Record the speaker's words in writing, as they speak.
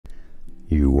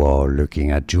You are looking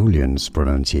at Julian's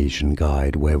pronunciation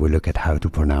guide, where we look at how to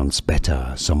pronounce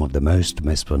better some of the most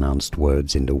mispronounced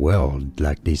words in the world,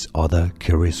 like this other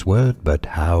curious word. But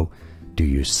how do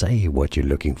you say what you're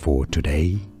looking for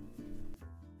today?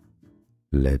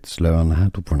 Let's learn how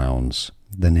to pronounce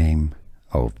the name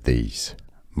of this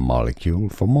molecule.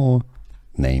 For more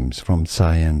names from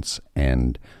science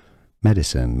and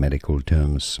medicine, medical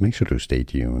terms, make sure to stay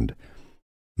tuned.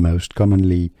 Most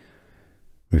commonly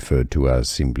referred to as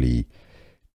simply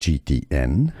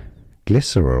GTN,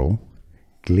 glyceryl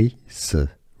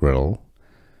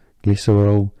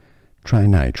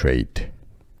trinitrate.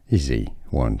 Easy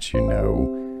once you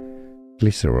know.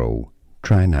 Glyceryl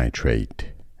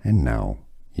trinitrate, and now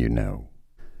you know.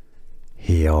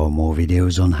 Here are more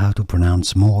videos on how to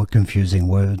pronounce more confusing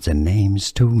words and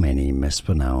names too many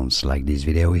mispronounced. Like this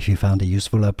video if you found it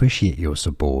useful. I appreciate your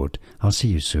support. I'll see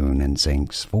you soon, and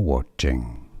thanks for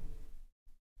watching.